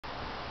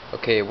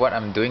Okay, what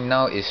I'm doing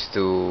now is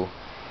to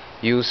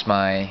use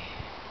my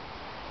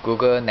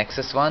Google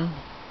Nexus One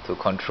to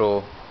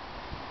control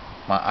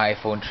my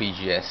iPhone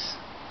 3GS.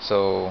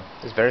 So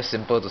it's very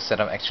simple to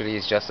set up. Actually,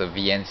 it's just a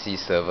VNC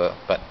server,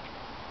 but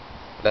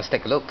let's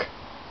take a look.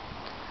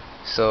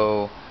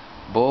 So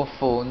both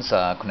phones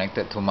are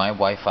connected to my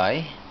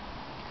Wi-Fi,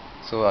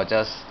 so I'll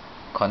just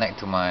connect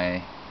to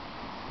my,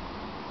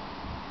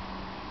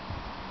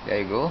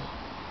 there you go,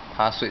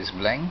 password is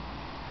blank,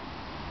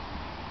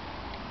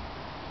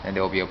 and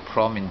there will be a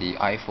prompt in the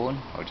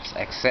iPhone. I'll just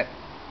accept,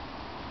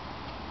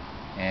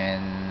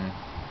 and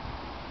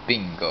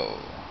bingo,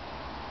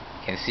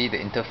 you can see the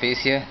interface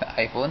here, the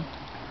iPhone.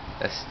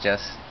 Let's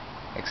just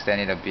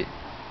extend it a bit.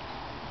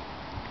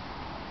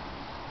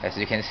 As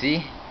you can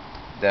see,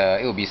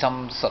 it will be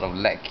some sort of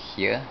lag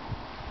here,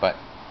 but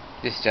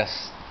this is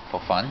just for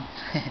fun.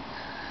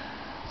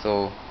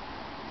 So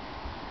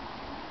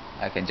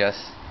I can just,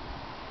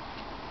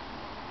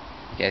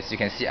 as you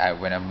can see,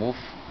 when I move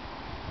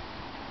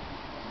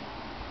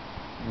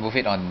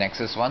it on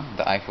Nexus One,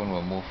 the iPhone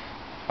will move.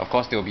 Of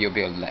course there will be a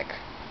bit of lag,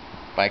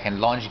 but I can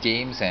launch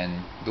games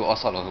and do all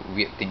sort of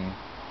weird thing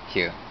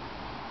here.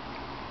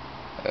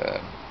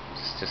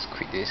 Just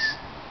quit this.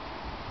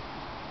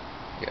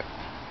 Yep.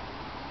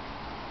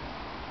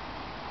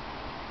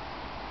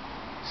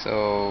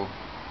 So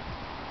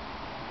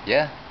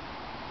yeah,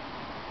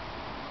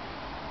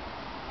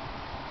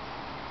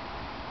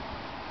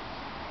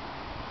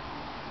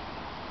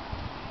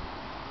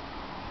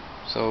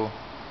 so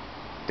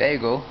there you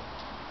go.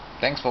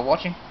 Thanks for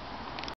watching.